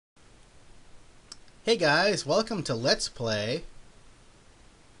Hey guys, welcome to Let's Play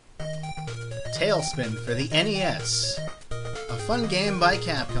TaleSpin for the NES. A fun game by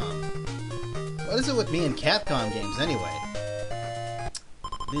Capcom. What is it with me and Capcom games anyway?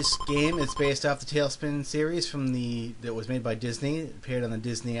 This game is based off the TaleSpin series that was made by Disney. It appeared on the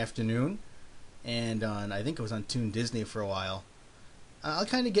Disney Afternoon and I think it was on Toon Disney for a while. I'll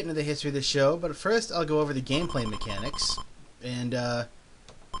kind of get into the history of the show, but first I'll go over the gameplay mechanics. And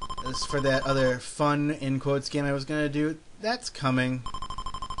as for that other fun, in quotes, game I was going to do, that's coming.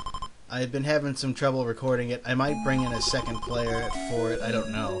 I've been having some trouble recording it. I might bring in a second player for it, I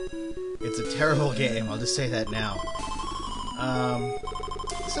don't know. It's a terrible game, I'll just say that now.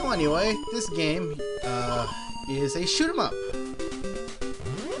 So anyway, this game is a shoot-'em-up.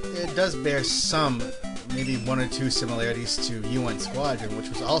 It does bear some, maybe one or two similarities to UN Squadron, which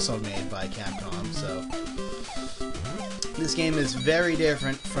was also made by Capcom, so this game is very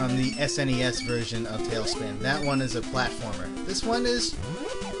different from the SNES version of TaleSpin. That one is a platformer. This one is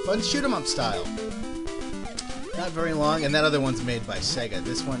fun shoot-'em-up style. Not very long, and that other one's made by Sega.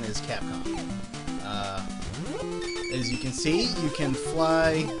 This one is Capcom. As you can see, you can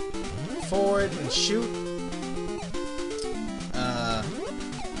fly forward and shoot.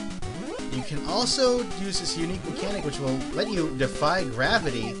 You can also use this unique mechanic which will let you defy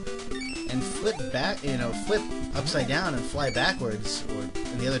gravity and flip upside down and fly backwards or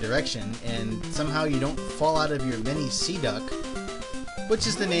in the other direction, and somehow you don't fall out of your mini Sea Duck, which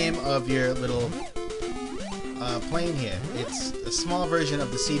is the name of your little plane here. It's a small version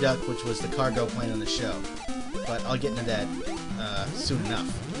of the Sea Duck, which was the cargo plane on the show, but I'll get into that soon enough.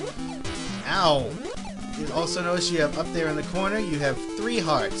 Ow! You also notice you have up there in the corner, you have 3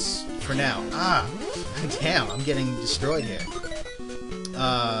 hearts for now. Ah! Damn, I'm getting destroyed here.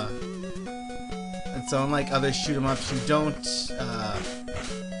 And so unlike other shoot-'em-ups, you don't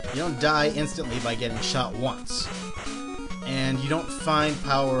die instantly by getting shot once. And you don't find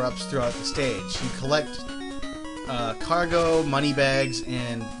power-ups throughout the stage. You collect cargo, money bags,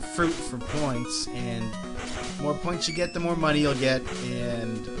 and fruit for points, and the more points you get, the more money you'll get,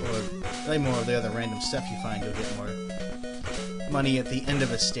 or really more of the other random stuff you find, you'll get more money at the end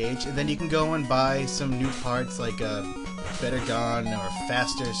of a stage. And then you can go and buy some new parts like a better gun or a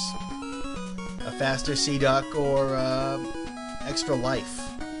faster Sea Duck or extra life,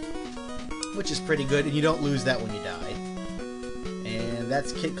 which is pretty good, and you don't lose that when you die. And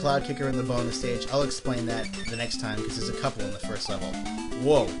that's Cloud Kicker in the bonus stage. I'll explain that the next time because there's a couple in the first level.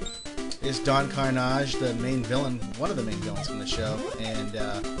 Whoa! There's Don Carnage, the main villain, one of the main villains from the show, and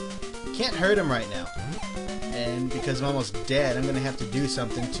can't hurt him right now. And because I'm almost dead, I'm going to have to do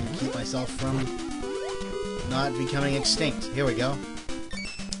something to keep myself from not becoming extinct. Here we go.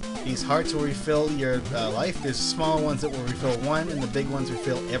 These hearts will refill your life. There's small ones that will refill 1, and the big ones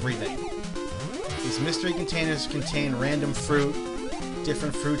refill everything. These mystery containers contain random fruit.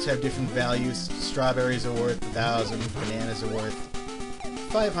 Different fruits have different values. Strawberries are worth 1,000, bananas are worth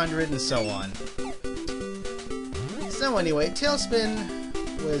 500, and so on. So anyway, TaleSpin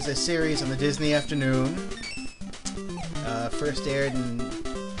was a series on the Disney Afternoon. First aired in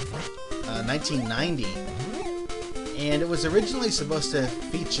 1990. And it was originally supposed to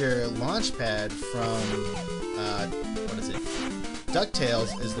feature Launchpad from,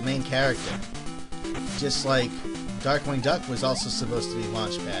 DuckTales as the main character. Just like Darkwing Duck was also supposed to be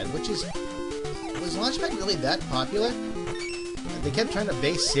Launchpad, was Launchpad really that popular? They kept trying to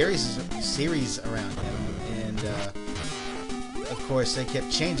base series around him, and of course they kept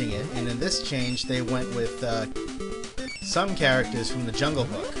changing it, and in this change they went with some characters from the Jungle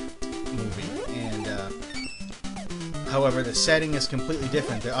Book movie, and however, the setting is completely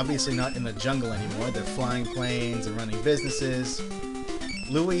different. They're obviously not in the jungle anymore. They're flying planes and running businesses.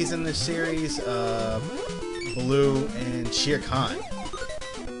 Louie's in this series, Baloo, and Shere Khan.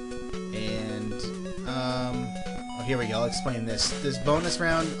 And, oh, here we go. I'll explain this. This bonus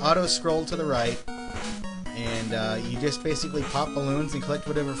round, auto-scroll to the right, and you just basically pop balloons and collect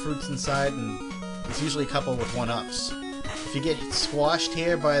whatever fruit's inside, and it's usually coupled with 1-ups. If you get squashed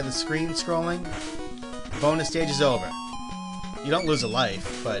here by the screen scrolling, the bonus stage is over. You don't lose a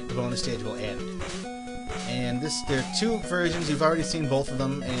life, but the bonus stage will end. And there are 2 versions. You've already seen both of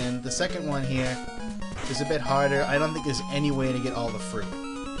them, and the second one here is a bit harder. I don't think there's any way to get all the fruit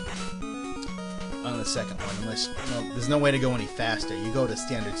on the second one, unless, well, there's no way to go any faster. You go to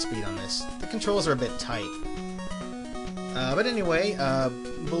standard speed on this. The controls are a bit tight. But anyway,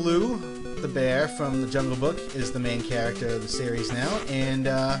 Baloo, the bear from the Jungle Book, is the main character of the series now, and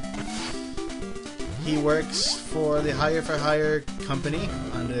he works for the Hire for Hire company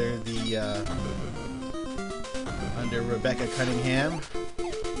under Rebecca Cunningham,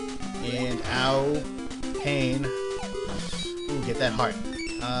 And ow, pain. Ooh, get that heart.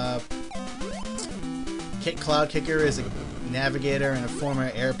 Kit Cloud Kicker is a navigator and a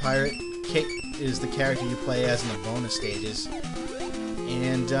former air pirate. Kit is the character you play as in the bonus stages.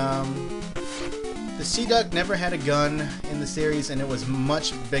 And the Sea Duck never had a gun in the series, and it was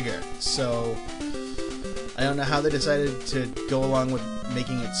much bigger. So I don't know how they decided to go along with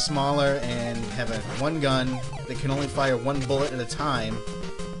making it smaller and have one gun that can only fire one bullet at a time,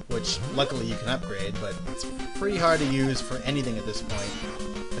 which luckily you can upgrade, but it's pretty hard to use for anything at this point.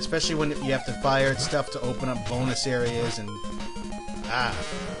 Especially when you have to fire stuff to open up bonus areas, and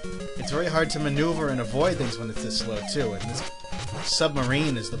it's very hard to maneuver and avoid things when it's this slow too, and this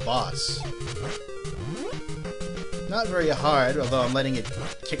submarine is the boss. Not very hard, although I'm letting it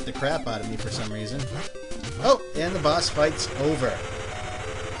kick the crap out of me for some reason. Oh, and the boss fight's over.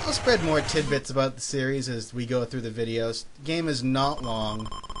 I'll spread more tidbits about the series as we go through the videos. The game is not long,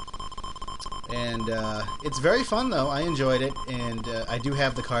 and it's very fun though. I enjoyed it, and I do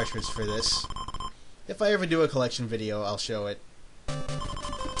have the cartridge for this. If I ever do a collection video, I'll show it.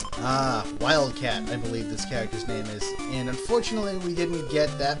 Wildcat, I believe this character's name is, and unfortunately we didn't get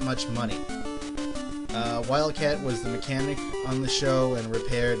that much money. Wildcat was the mechanic on the show and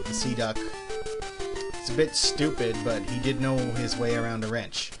repaired the Sea Duck. It's a bit stupid, but he did know his way around a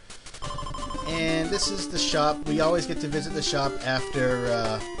wrench. And this is the shop. We always get to visit the shop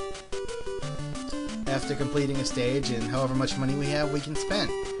after completing a stage, and however much money we have, we can spend.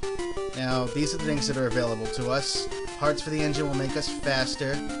 Now, these are the things that are available to us. Parts for the engine will make us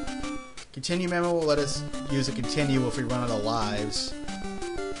faster. Continue memo will let us use a continue if we run out of lives.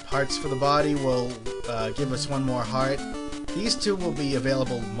 Parts for the body will give us one more heart. These two will be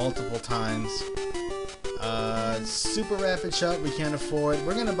available multiple times. Super rapid shot we can't afford.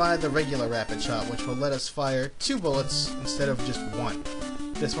 We're going to buy the regular rapid shot, which will let us fire 2 bullets instead of just 1.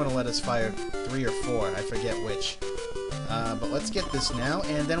 This one will let us fire 3 or 4, I forget which. But let's get this now,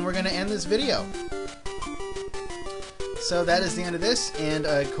 and then we're going to end this video. So that is the end of this, and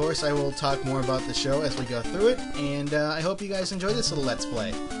of course I will talk more about the show as we go through it, and I hope you guys enjoy this little Let's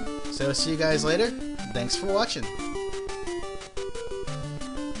Play. So see you guys later. Thanks for watching.